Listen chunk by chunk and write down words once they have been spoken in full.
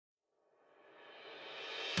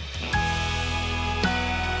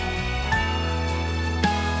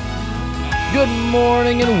Good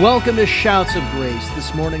morning and welcome to Shouts of Grace.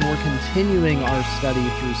 This morning we're continuing our study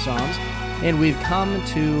through Psalms, and we've come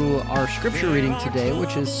to our scripture reading today,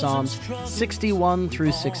 which is Psalms 61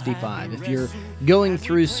 through 65. If you're going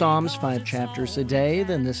through Psalms 5 chapters a day,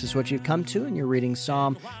 then this is what you've come to, and you're reading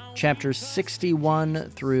Psalm chapters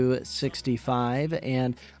 61 through 65.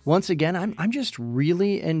 And once again, I'm just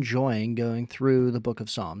really enjoying going through the book of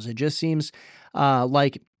Psalms. It just seems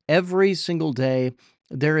like every single day,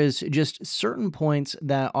 there is just certain points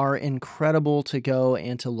that are incredible to go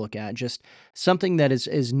and to look at. Just something that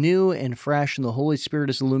is new and fresh, and the Holy Spirit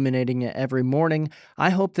is illuminating it every morning. I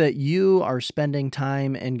hope that you are spending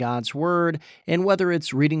time in God's Word, and whether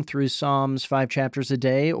it's reading through Psalms 5 chapters a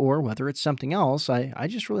day or whether it's something else, I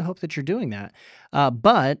just really hope that you're doing that.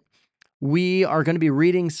 But we are going to be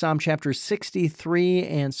reading Psalm chapter 63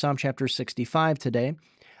 and Psalm chapter 65 today.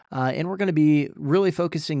 And we're going to be really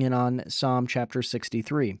focusing in on Psalm chapter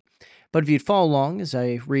 63. But if you'd follow along as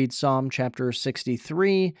I read Psalm chapter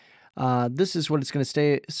 63, this is what it's going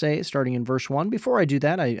to say starting in verse 1. Before I do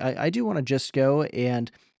that, I do want to just go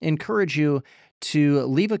and encourage you to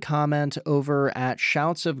leave a comment over at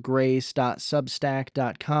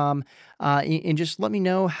shoutsofgrace.substack.com and just let me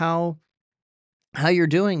know how you're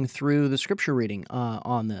doing through the scripture reading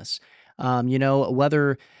on this.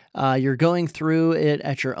 Whether you're going through it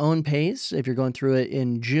at your own pace, if you're going through it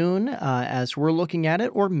in June as we're looking at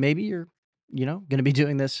it, or maybe you're, going to be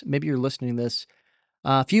doing this, maybe you're listening to this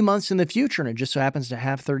a few months in the future, and it just so happens to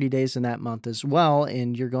have 30 days in that month as well,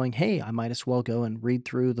 and you're going, hey, I might as well go and read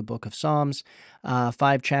through the book of Psalms,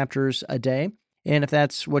 5 chapters a day. And if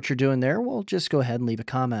that's what you're doing there, well, just go ahead and leave a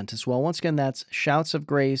comment as well. Once again, that's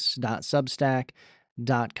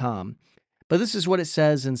shoutsofgrace.substack.com. But this is what it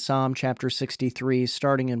says in Psalm chapter 63,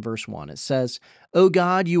 starting in verse 1. It says, O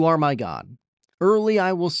God, you are my God. Early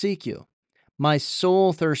I will seek you. My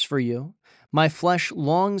soul thirsts for you. My flesh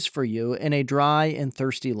longs for you in a dry and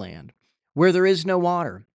thirsty land, where there is no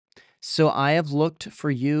water. So I have looked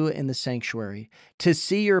for you in the sanctuary, to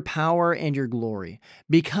see your power and your glory,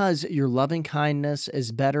 because your loving kindness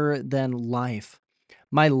is better than life.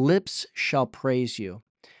 My lips shall praise you.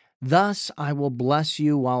 Thus I will bless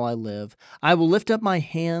you while I live. I will lift up my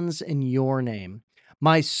hands in your name.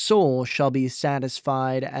 My soul shall be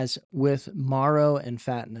satisfied as with marrow and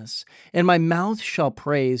fatness, and my mouth shall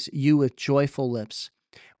praise you with joyful lips.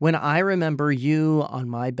 When I remember you on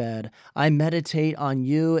my bed, I meditate on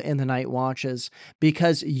you in the night watches,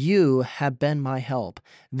 because you have been my help.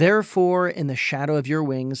 Therefore, in the shadow of your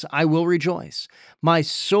wings, I will rejoice. My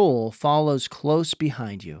soul follows close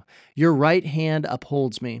behind you. Your right hand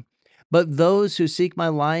upholds me. But those who seek my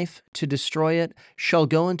life to destroy it shall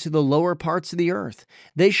go into the lower parts of the earth.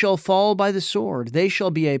 They shall fall by the sword. They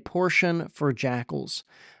shall be a portion for jackals.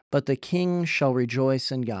 But the king shall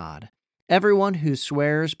rejoice in God. Everyone who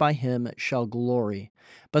swears by him shall glory.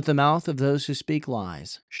 But the mouth of those who speak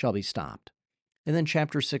lies shall be stopped. And then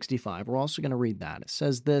chapter 65, we're also going to read that. It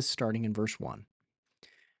says this starting in verse 1.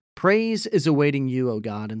 Praise is awaiting you, O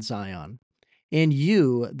God, in Zion. In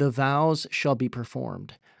you the vows shall be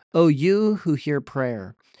performed. O you who hear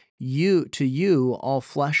prayer, to you all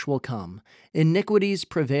flesh will come. Iniquities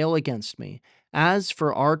prevail against me. As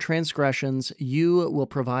for our transgressions, you will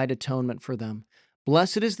provide atonement for them.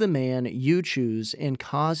 Blessed is the man you choose and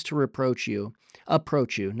cause to approach you,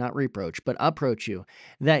 not reproach, but approach you,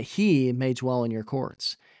 that he may dwell in your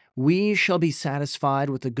courts. We shall be satisfied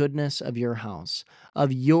with the goodness of your house,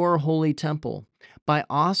 of your holy temple. By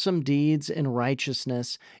awesome deeds and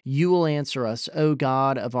righteousness, you will answer us, O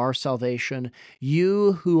God of our salvation,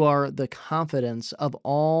 you who are the confidence of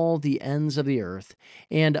all the ends of the earth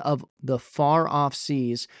and of the far-off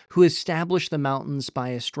seas, who establish the mountains by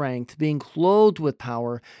a strength, being clothed with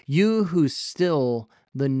power, you who still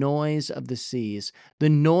the noise of the seas, the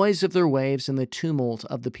noise of their waves, and the tumult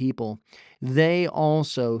of the people. They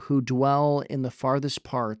also who dwell in the farthest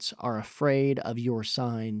parts are afraid of your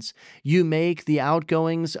signs. You make the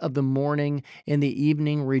outgoings of the morning and the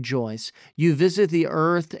evening rejoice. You visit the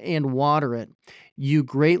earth and water it. You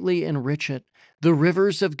greatly enrich it. The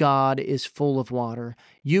rivers of God is full of water.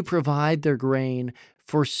 You provide their grain,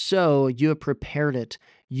 for so you have prepared it.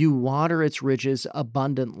 You water its ridges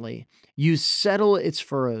abundantly. You settle its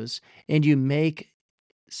furrows, and you make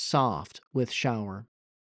soft with shower.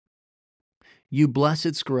 You bless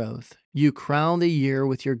its growth. You crown the year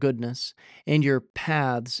with your goodness, and your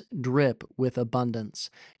paths drip with abundance.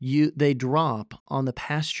 They drop on the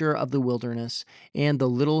pasture of the wilderness, and the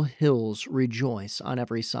little hills rejoice on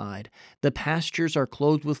every side. The pastures are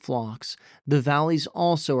clothed with flocks. The valleys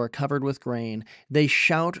also are covered with grain. They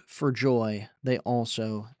shout for joy. They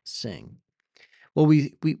also sing. Well,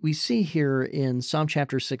 we see here in Psalm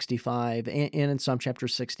chapter 65 and in Psalm chapter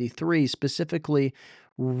 63 specifically,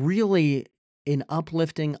 really an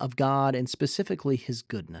uplifting of God and specifically his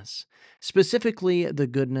goodness, specifically the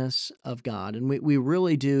goodness of God. And we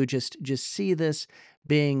really do just see this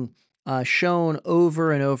being shown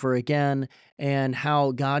over and over again, and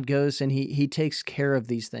how God goes and he takes care of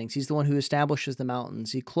these things. He's the one who establishes the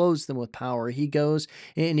mountains. He clothes them with power. He goes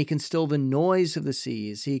and he can still the noise of the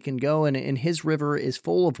seas. He can go and his river is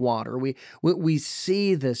full of water. We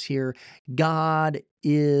see this here. God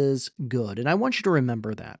is good. And I want you to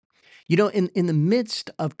remember that. You know, in the midst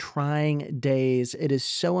of trying days, it is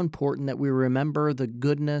so important that we remember the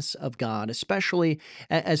goodness of God, especially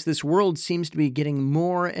as this world seems to be getting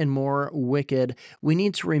more and more wicked. We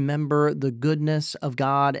need to remember the goodness of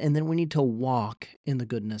God, and then we need to walk in the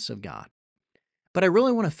goodness of God. But I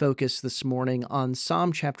really want to focus this morning on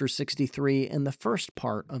Psalm chapter 63 and the first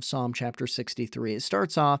part of Psalm chapter 63. It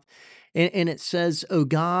starts off and it says, "O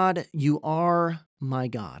God, you are my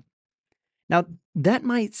God." Now, that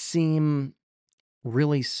might seem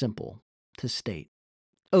really simple to state.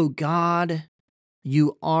 "O God,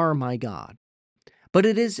 you are my God." But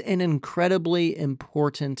it is an incredibly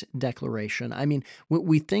important declaration. I mean,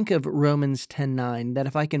 we think of Romans 10:9, that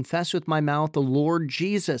if I confess with my mouth the Lord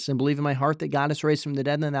Jesus and believe in my heart that God has raised from the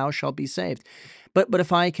dead, then thou shalt be saved. But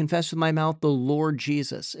if I confess with my mouth the Lord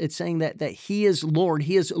Jesus, it's saying that he is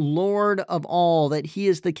Lord of all, that he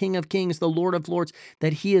is the King of kings, the Lord of lords,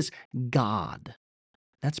 that he is God.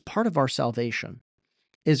 That's part of our salvation,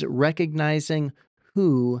 is recognizing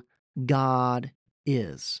who God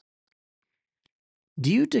is.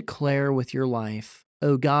 Do you declare with your life,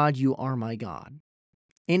 "Oh God, you are my God"?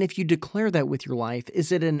 And if you declare that with your life,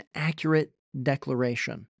 is it an accurate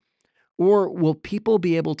declaration? Or will people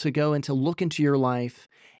be able to go and to look into your life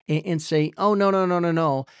and say, "Oh, no, no, no, no,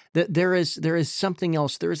 no, that there is something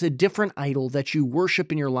else. There is a different idol that you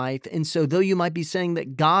worship in your life. And so though you might be saying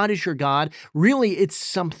that God is your God, really it's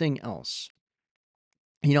something else."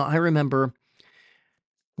 You know, I remember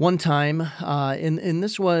one time, and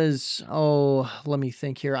this was, oh, let me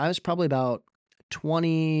think here. I was probably about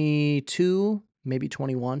 22, maybe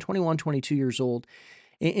 21, 22 years old.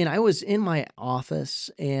 And I was in my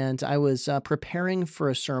office and I was preparing for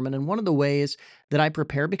a sermon. And one of the ways that I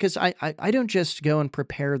prepare, because I don't just go and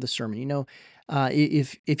prepare the sermon. You know,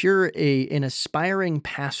 if you're an aspiring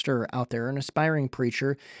pastor out there, an aspiring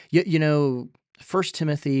preacher, you know, First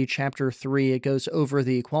Timothy chapter 3, it goes over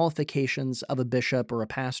the qualifications of a bishop or a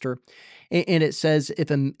pastor. And it says, if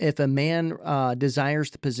a man desires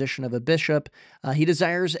the position of a bishop, he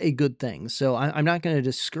desires a good thing. So I'm not going to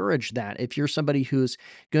discourage that. If you're somebody who's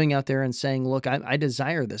going out there and saying, "Look, I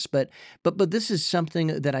desire this," but this is something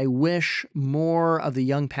that I wish more of the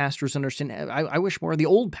young pastors understand. I wish more of the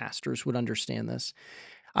old pastors would understand this.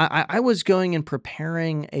 I was going and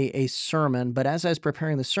preparing a sermon, but as I was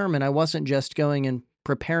preparing the sermon, I wasn't just going and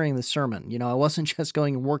preparing the sermon. You know, I wasn't just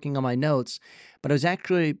going and working on my notes, but I was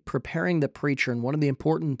actually preparing the preacher. And one of the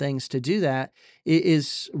important things to do that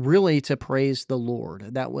is really to praise the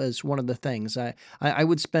Lord. That was one of the things. I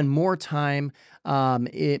would spend more time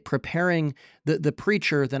preparing the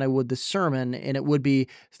preacher than I would the sermon, and it would be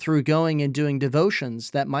through going and doing devotions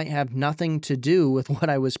that might have nothing to do with what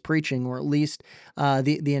I was preaching, or at least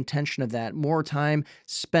the intention of that. More time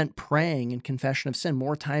spent praying and confession of sin,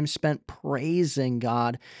 more time spent praising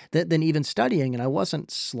God than even studying. And I wasn't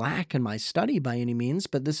slack in my study by any means,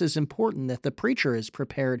 but this is important that the preacher is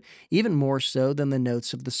prepared even more so than the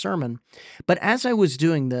notes of the sermon. But as I was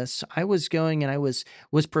doing this, I was going and I was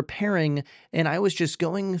preparing, and I was just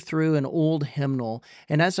going through an old hymnal.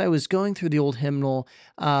 And as I was going through the old hymnal,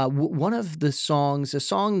 one of the songs, a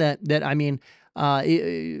song that I mean,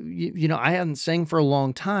 you know, I hadn't sang for a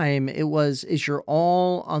long time. It was "Is Your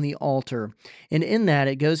All on the Altar," and in that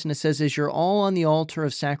it goes and it says, "Is your all on the altar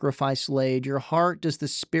of sacrifice laid? Your heart does the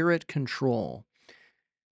Spirit control."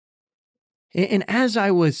 And as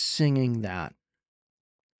I was singing that,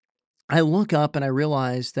 I look up and I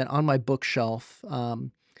realize that on my bookshelf,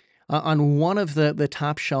 on one of the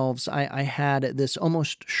top shelves, I had this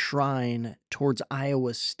almost shrine towards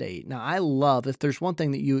Iowa State. Now, I love, if there's one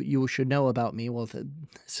thing that you should know about me, well,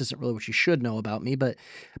 this isn't really what you should know about me, but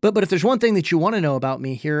if there's one thing that you want to know about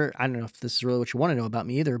me here, I don't know if this is really what you want to know about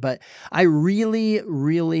me either, but I really,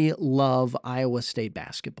 really love Iowa State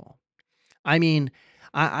basketball. I mean,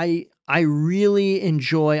 I really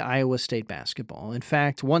enjoy Iowa State basketball. In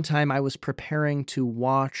fact, one time I was preparing to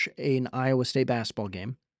watch an Iowa State basketball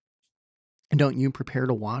game. Don't you prepare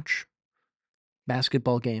to watch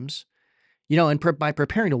basketball games? And by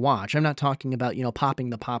preparing to watch, I'm not talking about, popping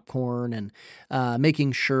the popcorn and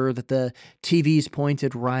making sure that the TV's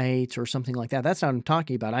pointed right or something like that. That's not what I'm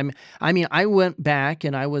talking about. I went back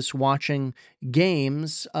and I was watching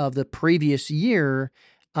games of the previous year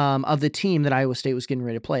of the team that Iowa State was getting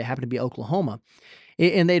ready to play. It happened to be Oklahoma.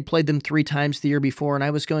 And they had played them 3 times the year before, and I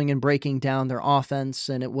was going and breaking down their offense,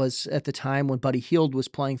 and it was at the time when Buddy Hield was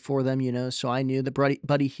playing for them, so I knew that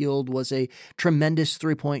Buddy Hield was a tremendous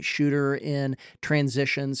three-point shooter in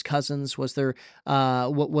transitions. Cousins was their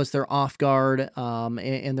what was their off guard,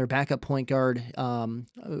 and their backup point guard.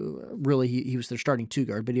 Really, he was their starting two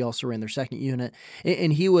guard, but he also ran their second unit,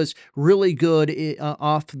 and he was really good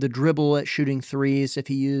off the dribble at shooting threes. If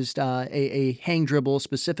he used a hang dribble,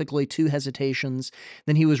 specifically 2 hesitations,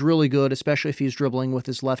 then he was really good, especially if he's dribbling with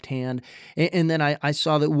his left hand. And then I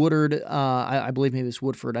saw that Woodard, I believe maybe it was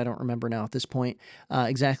Woodford, I don't remember now at this point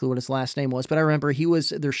exactly what his last name was, but I remember he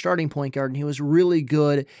was their starting point guard, and he was really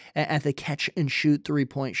good at the catch and shoot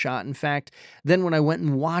three-point shot. In fact, then when I went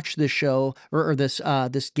and watched this show, or this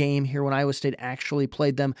game here, when Iowa State actually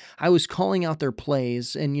played them, I was calling out their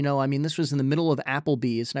plays, and this was in the middle of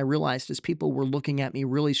Applebee's, and I realized as people were looking at me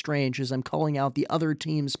really strange as I'm calling out the other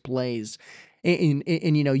team's plays, and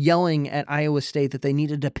yelling at Iowa State that they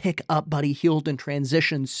needed to pick up Buddy Hield in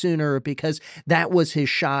transition sooner because that was his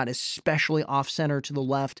shot, especially off center to the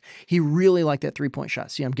left. He really liked that three-point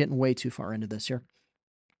shot. See, I'm getting way too far into this here.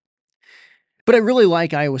 But I really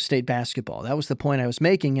like Iowa State basketball. That was the point I was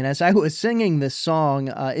making. And as I was singing this song,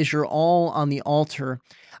 Is Your All on the Altar,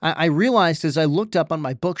 I realized as I looked up on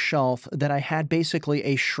my bookshelf that I had basically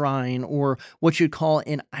a shrine, or what you'd call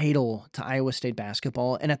an idol, to Iowa State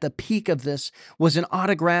basketball. And at the peak of this was an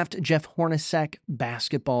autographed Jeff Hornacek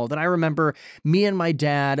basketball that I remember me and my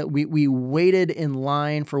dad, we waited in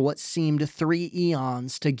line for what seemed 3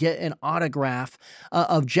 eons to get an autograph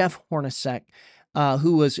of Jeff Hornacek.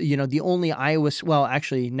 Who was, the only Iowa, well,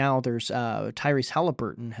 actually now there's Tyrese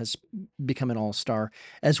Halliburton has become an all-star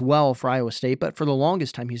as well for Iowa State, but for the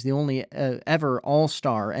longest time, he's the only ever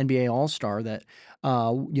all-star, NBA all-star that,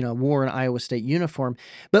 wore an Iowa State uniform.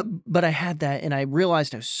 But I had that, and I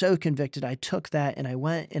realized I was so convicted. I took that and I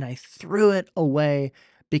went and I threw it away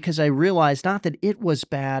because I realized not that it was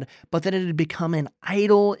bad, but that it had become an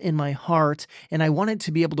idol in my heart, and I wanted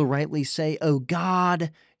to be able to rightly say, "Oh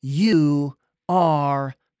God, you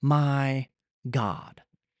are my God."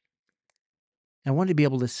 I wanted to be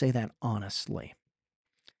able to say that honestly.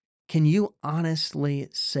 Can you honestly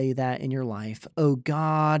say that in your life? Oh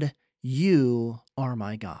God, you are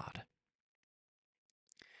my God.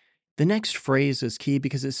 The next phrase is key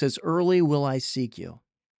because it says, early will I seek you.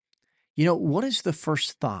 What is the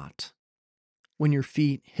first thought when your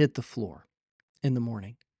feet hit the floor in the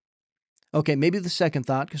morning? Okay, maybe the second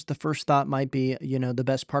thought, because the first thought might be, the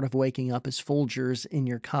best part of waking up is Folgers in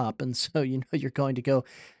your cup, and so you're going to go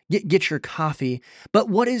get your coffee. But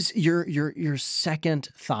what is your second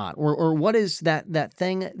thought, or what is that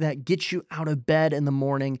thing that gets you out of bed in the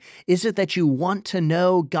morning? Is it that you want to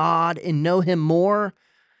know God and know Him more,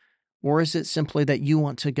 or is it simply that you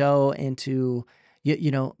want to go and to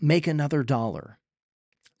make another dollar?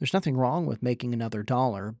 There's nothing wrong with making another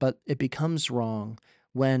dollar, but it becomes wrong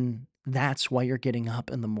when that's why you're getting up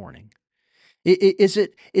in the morning. Is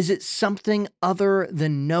it something other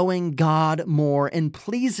than knowing God more and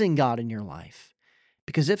pleasing God in your life?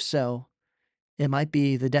 Because if so, it might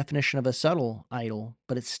be the definition of a subtle idol,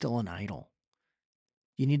 but it's still an idol.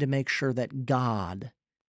 You need to make sure that God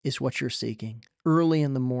is what you're seeking early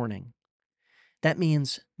in the morning. That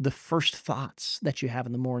means the first thoughts that you have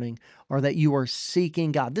in the morning are that you are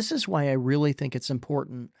seeking God. This is why I really think it's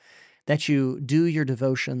important that you do your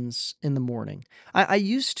devotions in the morning. I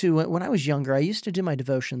used to, when I was younger, I used to do my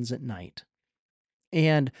devotions at night.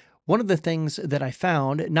 And one of the things that I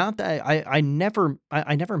found, not that I never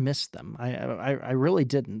missed them. I really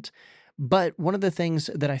didn't. But one of the things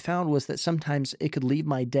that I found was that sometimes it could leave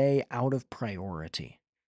my day out of priority.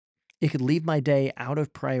 It could leave my day out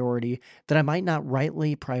of priority, that I might not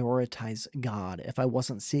rightly prioritize God if I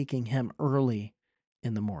wasn't seeking Him early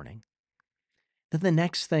in the morning. Then the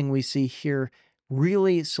next thing we see here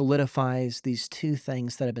really solidifies these two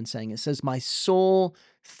things that I've been saying. It says, my soul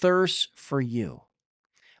thirsts for you.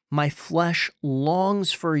 My flesh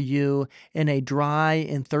longs for you in a dry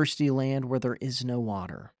and thirsty land where there is no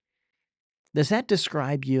water. Does that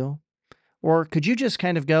describe you? Or could you just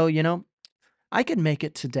kind of go, I could make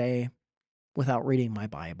it today without reading my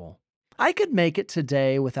Bible. I could make it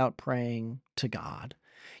today without praying to God.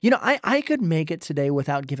 I could make it today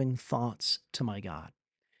without giving thoughts to my God.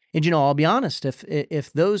 And I'll be honest,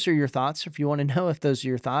 if those are your thoughts, if you want to know if those are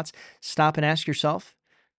your thoughts, stop and ask yourself,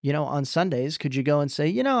 On Sundays, could you go and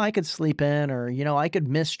say, I could sleep in, or, I could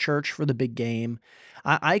miss church for the big game.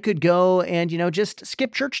 I could go and, just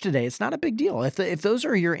skip church today. It's not a big deal. If those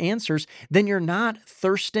are your answers, then you're not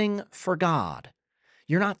thirsting for God.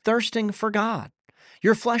 You're not thirsting for God.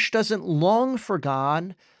 Your flesh doesn't long for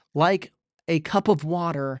God like a cup of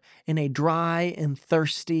water in a dry and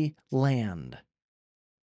thirsty land.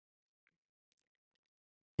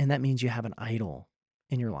 And that means you have an idol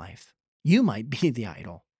in your life. You might be the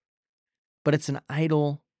idol, but it's an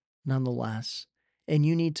idol nonetheless. And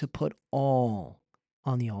you need to put all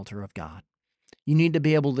on the altar of God. You need to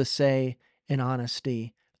be able to say in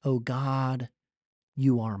honesty, "Oh God,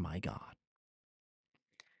 you are my God."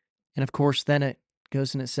 And of course, then it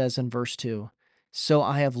goes and it says in verse 2, "So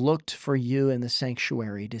I have looked for you in the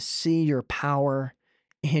sanctuary to see your power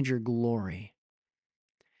and your glory."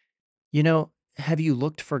 Have you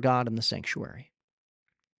looked for God in the sanctuary?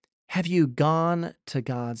 Have you gone to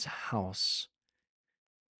God's house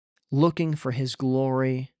looking for his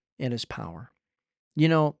glory and his power?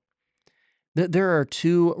 There are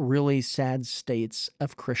two really sad states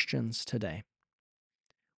of Christians today.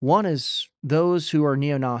 One is those who are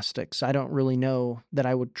neo-Gnostics. I don't really know that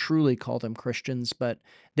I would truly call them Christians, but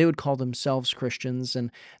they would call themselves Christians. And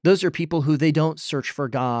those are people who they don't search for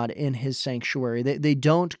God in his sanctuary. They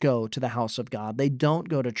don't go to the house of God. They don't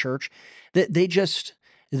go to church. They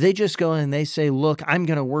just go and they say, "Look, I'm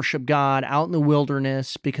going to worship God out in the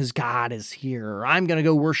wilderness because God is here. Or I'm going to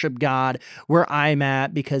go worship God where I'm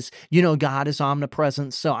at because, God is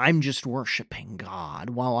omnipresent. So I'm just worshiping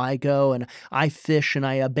God while I go and I fish and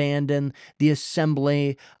I abandon the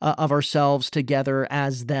assembly of ourselves together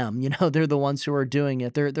as them." They're the ones who are doing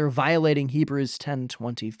it. They're violating Hebrews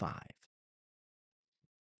 10:25.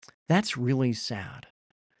 That's really sad.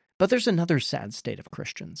 But there's another sad state of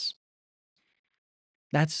Christians.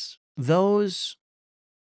 That's those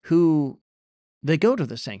who they go to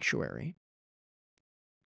the sanctuary,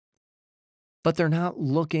 but they're not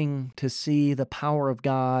looking to see the power of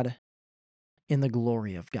God in the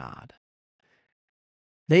glory of God.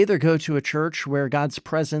 They either go to a church where God's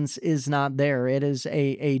presence is not there. It is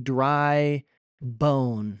a dry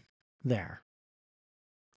bone there.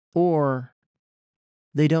 Or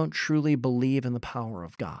they don't truly believe in the power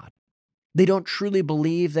of God. They don't truly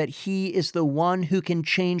believe that he is the one who can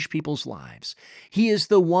change people's lives. He is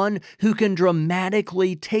the one who can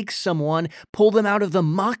dramatically take someone, pull them out of the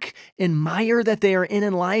muck and mire that they are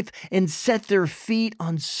in life, and set their feet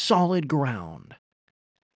on solid ground.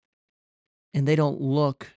 And they don't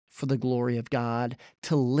look for the glory of God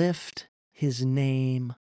to lift his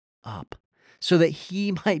name up so that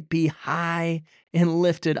he might be high and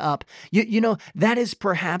lifted up. That is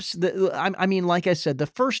perhaps, like I said, the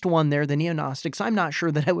first one there, the neo-Gnostics, I'm not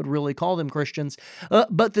sure that I would really call them Christians.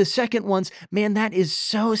 But the second ones, man, that is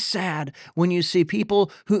so sad when you see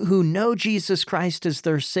people who know Jesus Christ as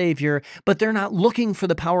their Savior, but they're not looking for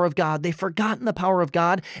the power of God. They've forgotten the power of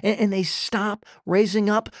God, and they stop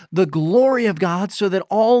raising up the glory of God so that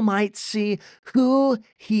all might see who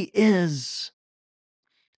he is.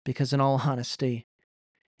 Because in all honesty,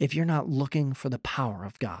 if you're not looking for the power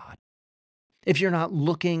of God, if you're not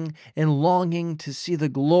looking and longing to see the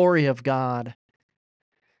glory of God,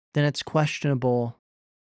 then it's questionable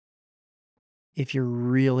if you're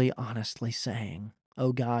really honestly saying,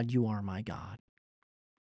 "Oh God, you are my God."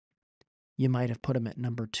 You might have put him at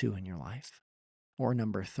number 2 in your life, or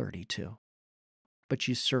number 32, but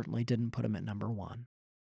you certainly didn't put him at number 1.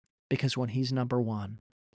 Because when he's number 1,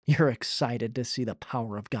 you're excited to see the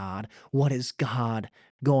power of God. What is God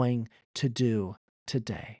going to do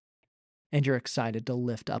today? And you're excited to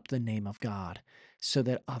lift up the name of God so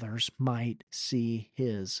that others might see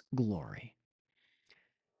his glory.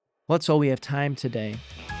 Well, that's all we have time today.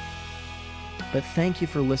 But thank you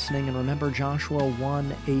for listening, and remember Joshua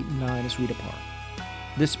 1:8-9 as we depart.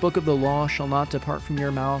 "This book of the law shall not depart from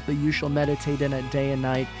your mouth, but you shall meditate in it day and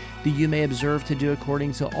night, that you may observe to do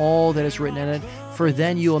according to all that is written in it. For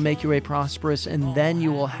then you will make your way prosperous, and then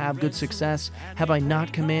you will have good success. Have I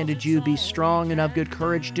not commanded you? Be strong and of good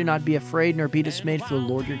courage. Do not be afraid, nor be dismayed, for the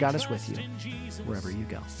Lord your God is with you wherever you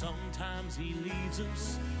go." Sometimes he leaves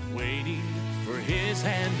us waiting for his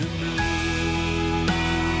hand to move.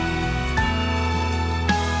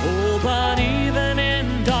 Oh, but even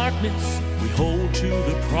in darkness, we hold to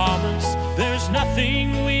the promise. There's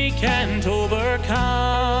nothing we can't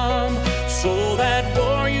overcome. So that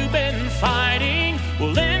war you've been fighting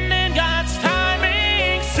will end in God's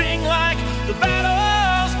timing. Sing like the battle